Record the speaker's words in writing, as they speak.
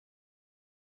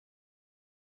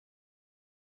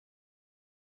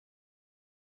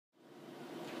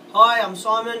Hi, I'm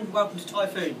Simon. Welcome to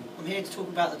Typhoon. I'm here to talk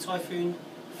about the Typhoon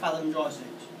Fathom Drysuit.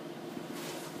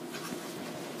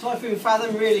 Typhoon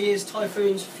Fathom really is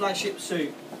Typhoon's flagship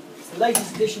suit. It's the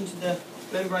latest addition to the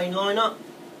membrane lineup,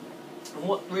 and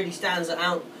what really stands it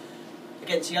out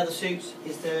against the other suits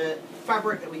is the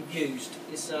fabric that we've used.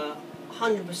 It's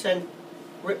 100%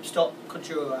 ripstop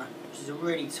couture, which is a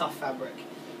really tough fabric.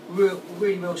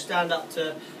 Really will stand up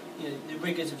to the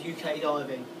rigours of UK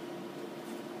diving.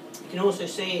 You can also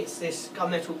see it's this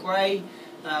gunmetal grey,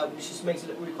 which just makes it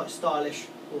look really quite stylish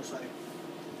also.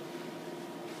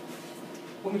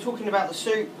 When we're talking about the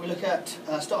suit, we look at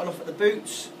starting off at the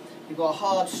boots. You've got a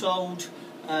hard-soled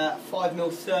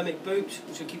 5mm thermic boot,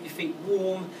 which will keep your feet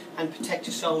warm and protect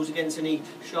your soles against any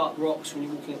sharp rocks when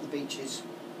you're walking up the beaches.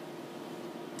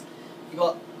 You've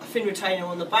got a fin retainer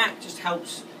on the back, just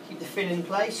helps keep the fin in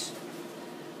place.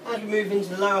 As we move into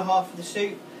the lower half of the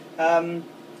suit,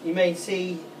 you may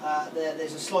see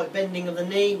there's a slight bending of the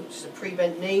knee, which is a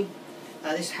pre-bent knee.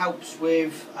 This helps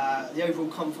with the overall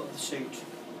comfort of the suit.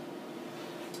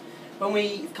 When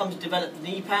we come to develop the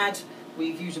knee pad,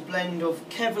 we've used a blend of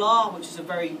Kevlar, which is a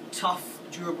very tough,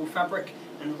 durable fabric,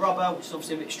 and rubber, which is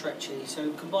obviously a bit stretchy.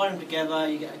 So combine them together,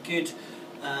 you get a good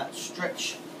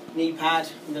stretch knee pad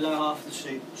in the lower half of the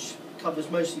suit, which covers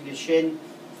most of your shin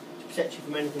to protect you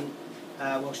from anything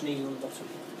whilst kneeling on the bottom.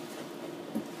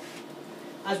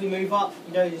 As we move up,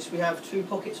 you notice we have two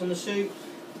pockets on the suit.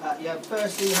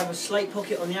 Firstly, you have a slate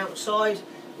pocket on the outside,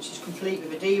 which is complete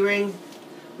with a D-ring.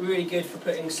 Really good for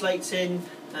putting slates in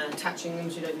and attaching them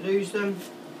so you don't lose them.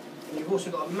 And you've also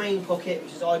got a main pocket,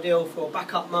 which is ideal for a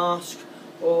backup mask,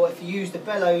 or if you use the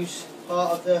bellows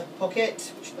part of the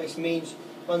pocket, which basically means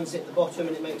runs at the bottom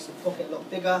and it makes the pocket a lot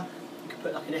bigger, you can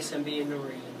put like an SMB and a reel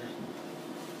in there.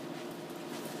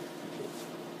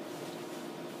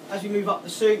 As we move up the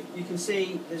suit, you can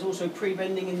see there's also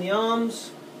pre-bending in the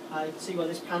arms. You can see by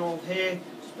this panel here,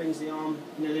 just brings the arm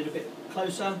in a little bit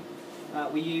closer.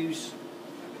 We use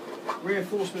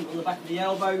reinforcement on the back of the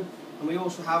elbow, and we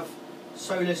also have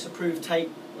Solus approved tape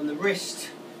on the wrist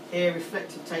here,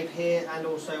 reflective tape here, and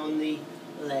also on the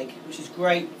leg, which is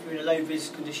great if you're in a low vis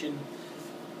condition,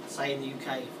 say in the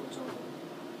UK for example.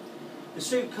 The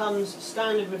suit comes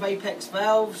standard with apex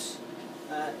valves.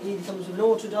 It either comes with an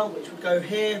auto dump, which would go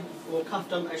here, or a cuff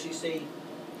dump as you see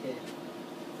here.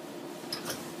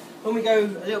 When we go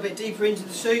a little bit deeper into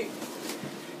the suit,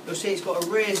 you'll see it's got a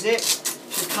rear zip,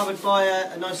 which is covered by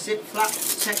a nice zip flap to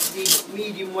protect the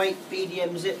medium weight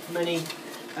BDM zip from any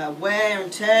wear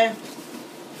and tear.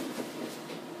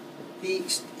 The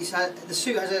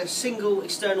suit has a single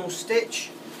external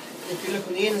stitch. If you look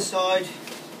on the inside,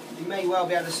 you may well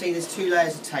be able to see there's two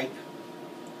layers of tape.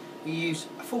 We use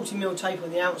a 40mm tape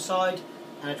on the outside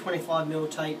and a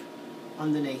 25mm tape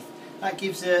underneath. That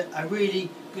gives a really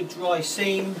good dry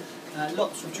seam,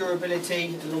 lots of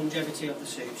durability and longevity of the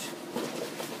suit.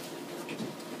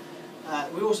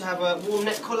 We also have a warm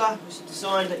neck collar, which is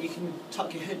designed that you can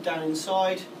tuck your hood down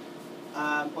inside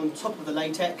on top of the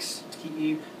latex to keep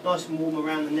you nice and warm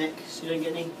around the neck so you don't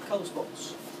get any cold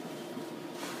spots.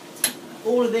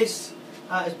 All of this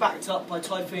is backed up by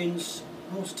Typhoon's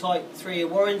watertight 3-year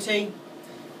warranty.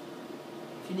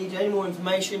 If you need any more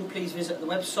information, please visit the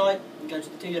website and go to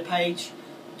the dealer page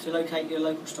to locate your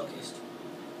local stockist.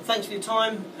 Well, thanks for your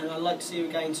time, and I'd like to see you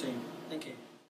again soon. Thank you.